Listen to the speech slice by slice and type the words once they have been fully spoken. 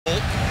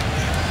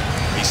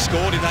He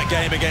scored in that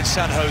game against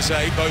San Jose,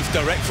 both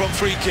direct from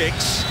free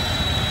kicks.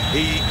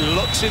 He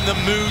looks in the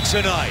mood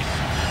tonight.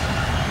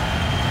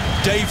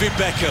 David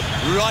Beckham,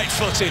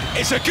 right-footed.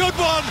 It's a good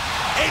one.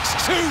 It's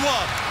 2-1.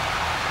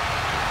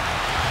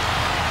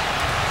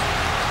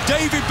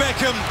 David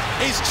Beckham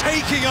is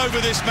taking over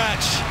this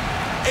match.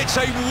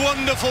 It's a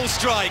wonderful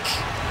strike.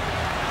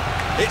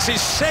 It's his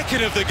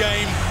second of the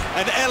game,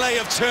 and LA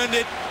have turned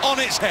it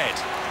on its head.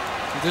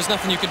 There's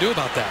nothing you can do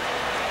about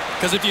that.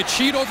 Because if you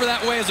cheat over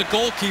that way as a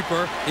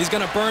goalkeeper, he's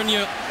going to burn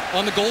you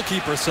on the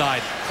goalkeeper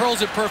side.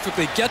 Curls it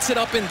perfectly, gets it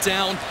up and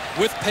down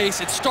with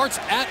pace. It starts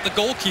at the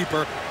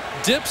goalkeeper,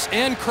 dips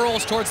and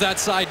curls towards that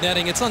side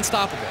netting. It's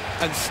unstoppable.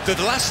 And the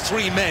last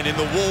three men in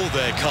the wall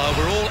there, Kyle,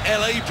 were all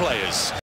LA players.